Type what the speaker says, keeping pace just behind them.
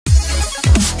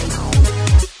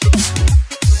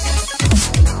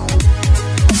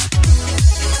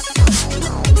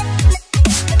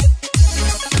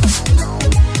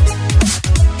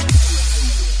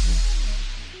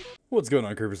going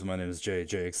on, creepers? My name is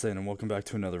JayXsane, and welcome back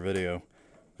to another video.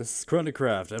 This is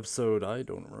Crundeecraft, episode, I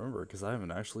don't remember, because I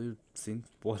haven't actually seen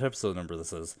what episode number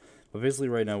this is. But basically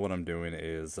right now what I'm doing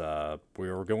is, we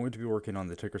are going to be working on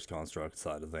the Ticker's Construct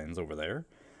side of things over there.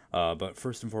 But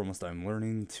first and foremost, I'm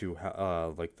learning to,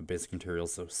 like, the basic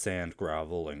materials, so sand,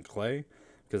 gravel, and clay.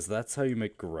 Because that's how you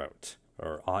make grout.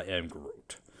 Or, I am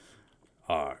Groot.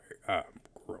 I am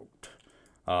Groot.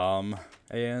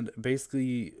 And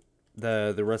basically,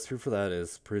 the recipe for that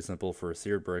is pretty simple. For a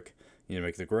seared brick, you need to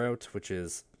make the grout, which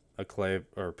is a clay,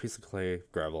 or a piece of clay,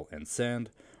 gravel, and sand,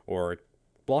 or a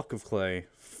block of clay,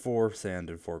 4 sand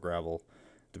and 4 gravel,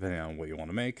 depending on what you want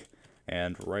to make.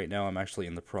 And right now I'm actually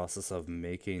in the process of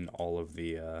making all of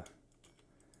the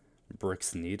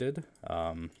bricks needed.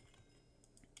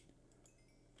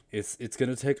 It's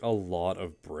gonna take a lot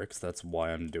of bricks. That's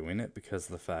why I'm doing it, because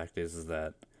the fact is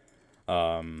that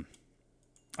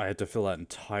I had to fill that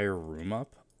entire room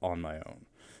up on my own.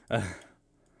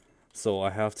 So I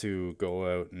have to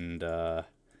go out and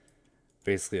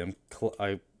basically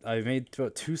I made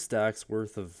about 2 stacks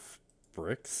worth of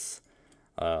bricks,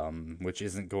 which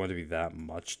isn't going to be that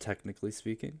much technically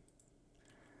speaking.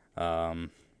 So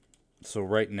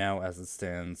right now as it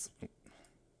stands,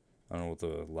 I don't know what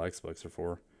the lag spikes are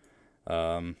for.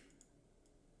 Right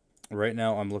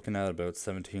now I'm looking at about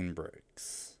 17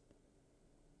 bricks.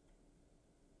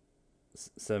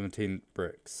 17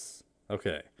 bricks.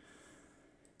 Okay.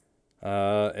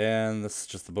 And this is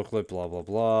just the booklet, blah blah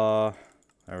blah.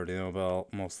 I already know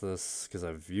about most of this because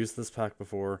I've used this pack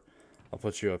before. I'll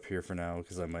put you up here for now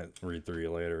because I might read through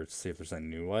you later to see if there's any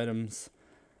new items.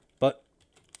 But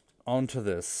on to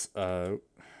this.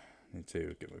 Need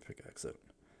to get my pickaxe out.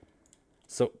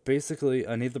 So basically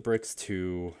I need the bricks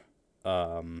to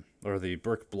or the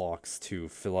brick blocks to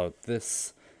fill out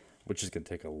this, which is gonna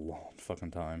take a long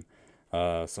fucking time. So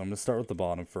I'm gonna start with the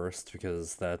bottom first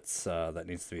because that's that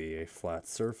needs to be a flat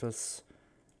surface.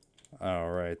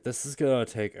 Alright, this is gonna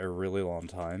take a really long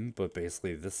time, but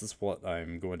basically this is what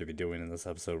I'm going to be doing in this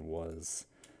episode was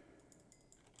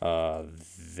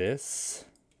this.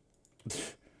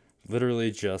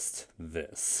 Literally just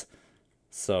this.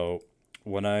 So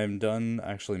when I'm done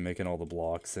actually making all the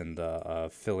blocks and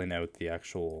filling out the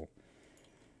actual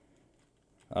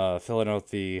filling out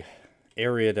the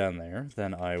area down there,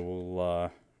 then I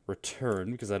will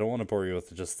return, because I don't want to bore you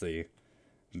with just the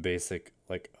basic,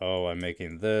 like, oh, I'm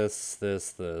making this.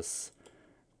 This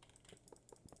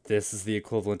is the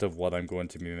equivalent of what I'm going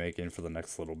to be making for the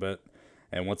next little bit.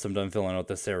 And once I'm done filling out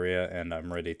this area and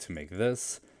I'm ready to make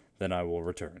this, then I will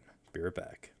return. Be right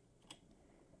back.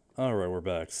 Alright, we're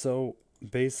back. So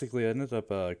basically I ended up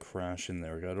crashing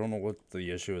there. I don't know what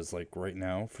the issue is like right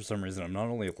now. For some reason I'm not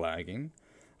only lagging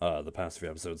the past few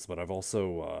episodes, but I've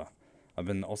also I've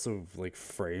been also like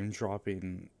frame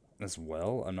dropping as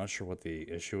well. I'm not sure what the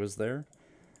issue is there,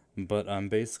 but I'm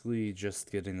basically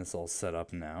just getting this all set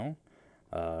up now.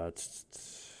 I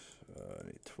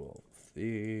need 12 of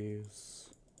these.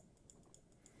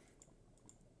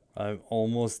 I'm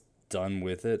almost done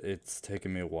with it. It's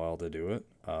taken me a while to do it.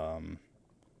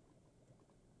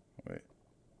 Wait,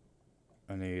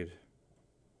 I need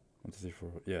 1, 2, 3, 4.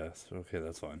 Yes, okay,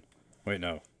 that's fine. Wait,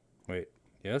 no. Wait,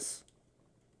 yes?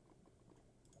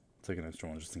 I'll take an extra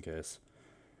one just in case.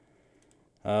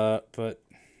 But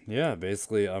yeah,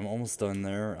 basically I'm almost done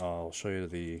there. I'll show you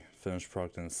the finished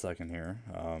product in a second here.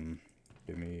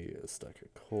 Give me a stack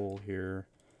of coal here.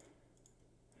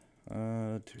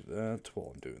 Do that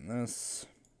while I'm doing this.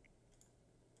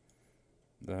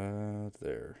 That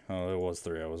there. Oh, it was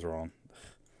 3, I was wrong.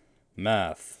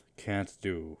 Math. Can't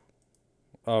do.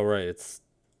 Oh, right, it's...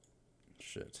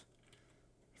 Shit.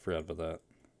 Forgot about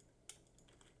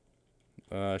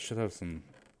that. I should have some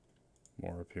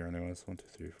more up here anyways. 1, 2,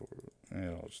 3, 4.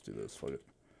 Yeah, I'll just do this. Fuck it.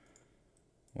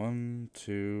 1,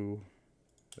 2,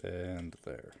 and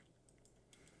there.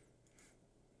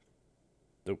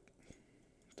 Nope.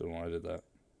 Don't know why I did that.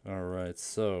 Alright,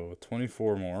 so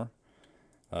 24 more.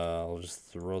 I'll just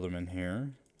throw them in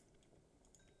here.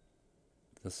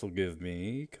 This will give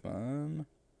me, come on.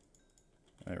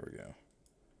 There we go.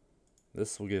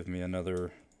 This will give me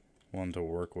another one to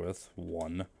work with.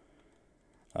 1.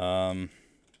 Now,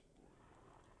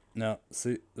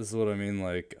 see, this is what I mean,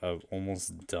 like, I'm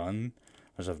almost done.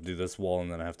 I just have to do this wall and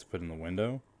then I have to put in the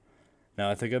window. Now,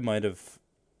 I think I might have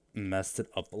messed it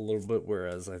up a little bit,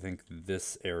 whereas I think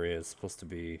this area is supposed to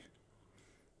be...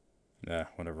 Yeah,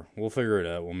 whatever. We'll figure it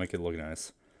out. We'll make it look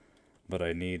nice. But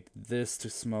I need this to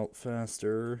smelt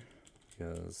faster,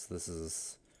 because this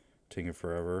is taking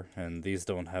forever, and these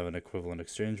don't have an equivalent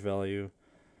exchange value.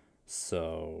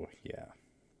 So, yeah.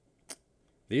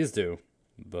 These do,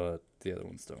 but the other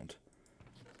ones don't.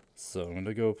 So I'm going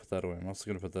to go put that away. I'm also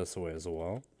going to put this away as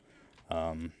well.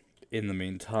 In the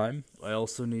meantime, I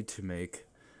also need to make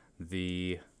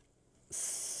the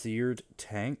seared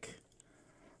tank,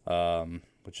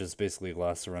 which is basically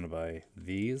glass surrounded by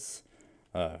these,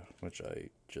 which I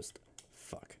just,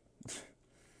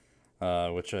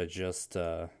 which I just,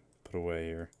 put away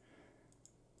here.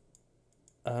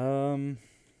 Trying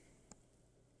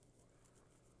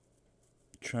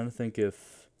to think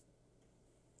if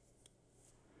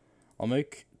I'll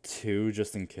make 2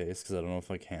 just in case, because I don't know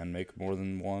if I can make more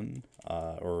than 1,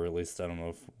 or at least I don't know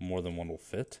if more than 1 will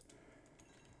fit.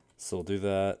 So we'll do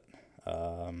that.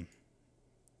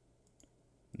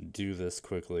 Do this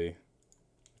quickly.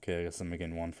 Okay, I guess I'm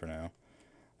making 1 for now.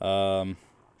 But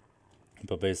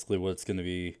basically what it's going to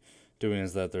be doing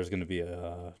is that there's going to be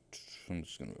a... I'm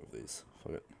just going to move these.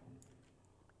 Fuck it.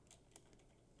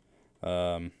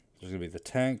 There's going to be the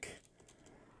tank,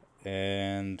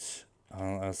 and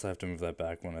I also have to move that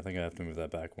back one. I think I have to move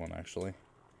that back one, actually.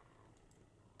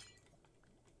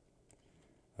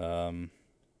 Do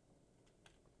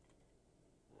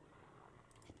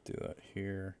that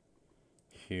here,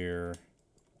 here.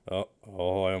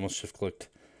 Oh, I almost shift-clicked.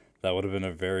 That would have been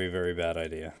a very, very bad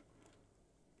idea.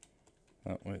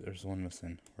 Oh, wait, there's one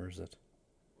missing. Where is it?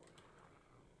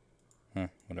 Huh,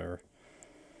 whatever.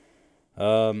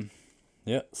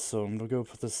 Yeah, so I'm gonna go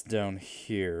put this down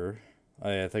here.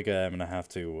 I think I'm gonna have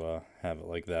to have it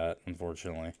like that,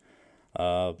 unfortunately.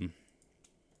 I think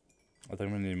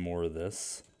I'm gonna need more of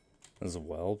this as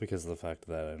well because of the fact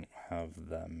that I don't have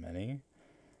that many.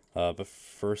 But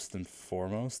first and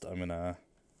foremost, I'm gonna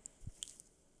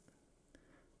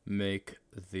make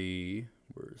the...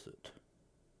 where is it?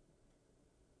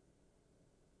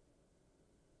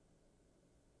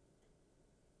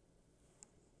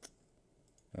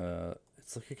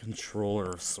 It's like a controller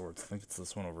of sorts. I think it's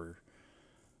this one over.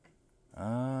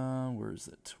 Where is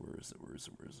it? Where is it?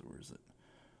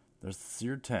 There's the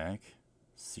seared tank,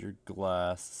 seared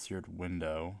glass, seared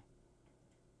window,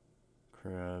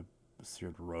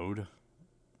 seared road,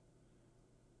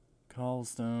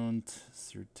 cobblestone,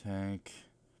 seared tank.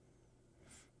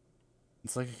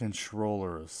 It's like a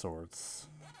controller of sorts.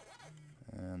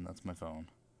 And that's my phone.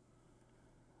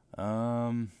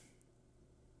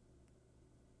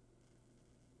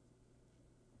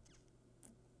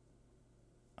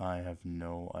 I have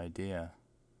no idea.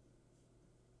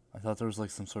 I thought there was like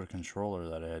some sort of controller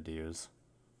that I had to use.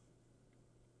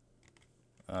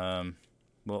 Well,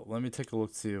 let me take a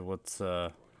look to see what's,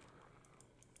 I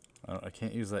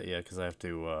can't use that yet because I have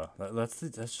to, that's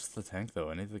just the tank though.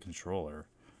 I need the controller.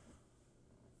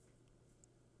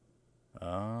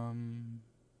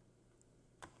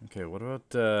 Okay, what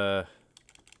about,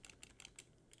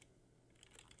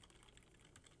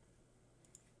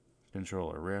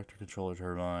 controller, reactor controller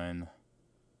turbine.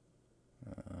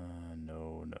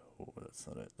 No, that's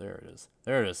not it. There it is.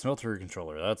 There it is. Smelter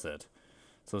controller. That's it.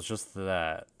 So it's just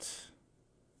that.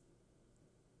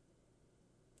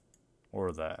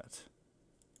 Or that.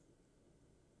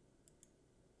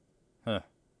 Huh.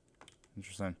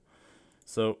 Interesting.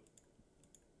 So,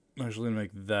 I'm actually going to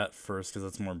make that first because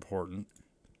that's more important.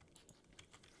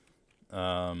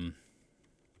 And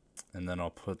then I'll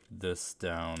put this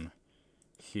down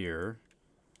here.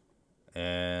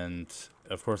 And,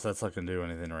 of course, that's not going to do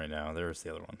anything right now. There's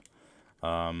the other one.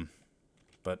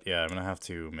 But, yeah, I'm going to have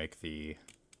to make the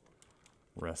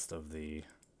rest of the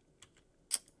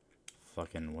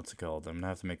fucking, what's it called? I'm going to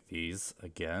have to make these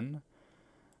again.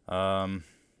 Oh,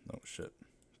 shit.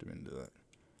 Didn't mean to do that.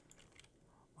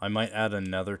 I might add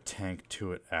another tank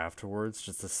to it afterwards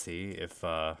just to see if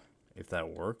that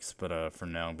works. But, for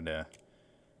now, I'm going to...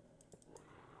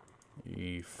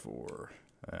 E4...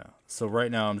 Yeah. So right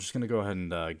now I'm just gonna go ahead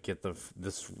and get the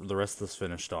rest of this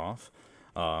finished off,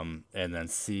 and then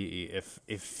see if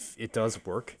it does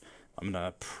work. I'm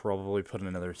gonna probably put in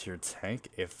another tiered tank.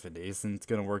 If it isn't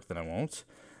gonna work, then I won't.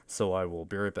 So I will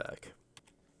be right back.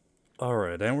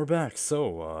 Alright, and we're back.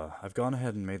 So I've gone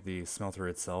ahead and made the smelter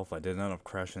itself. I did end up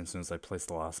crashing as soon as I placed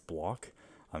the last block.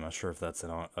 I'm not sure if that's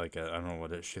I don't know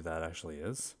what issue that actually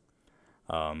is.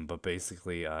 But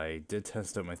basically I did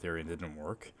test out my theory and it didn't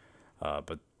work.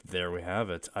 But there we have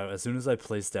it. As soon as I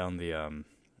placed down the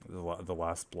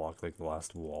last block, like the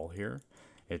last wall here,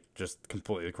 it just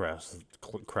completely crashed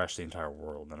the entire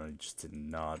world, and I just did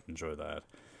not enjoy that.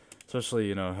 Especially,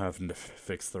 you know, having to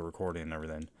fix the recording and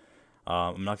everything.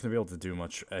 I'm not going to be able to do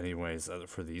much anyways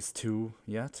for these two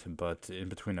yet, but in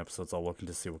between episodes I'll look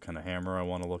into see what kind of hammer I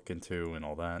want to look into and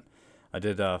all that. I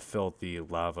did fill out the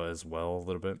lava as well a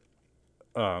little bit.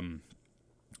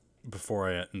 Before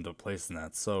I end up placing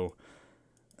that, so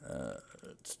I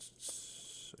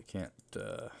can't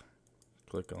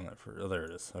click on that for? Oh, there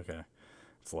it is. Okay.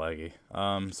 It's laggy.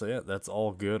 So yeah, that's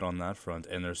all good on that front,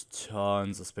 and there's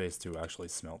tons of space to actually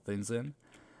smelt things in.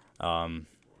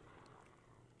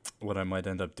 What I might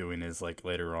end up doing is, like,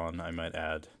 later on, I might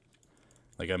add,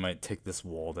 like, I might take this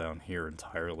wall down here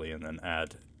entirely and then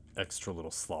add extra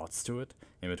little slots to it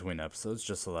in between episodes,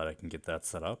 just so that I can get that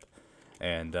set up,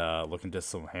 and look into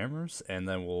some hammers, and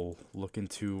then we'll look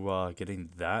into getting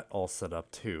that all set up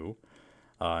too,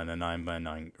 in a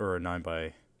 9x9, or a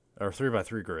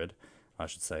 3x3 grid, I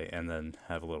should say, and then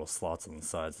have little slots on the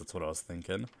sides. That's what I was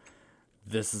thinking.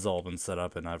 This has all been set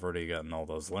up, and I've already gotten all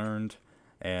those learned,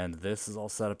 and this is all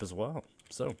set up as well.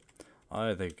 So,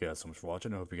 I thank you guys so much for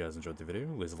watching. I hope you guys enjoyed the video.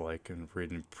 Leave a like and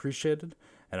read and appreciate it,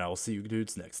 and I will see you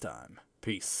dudes next time.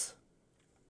 Peace.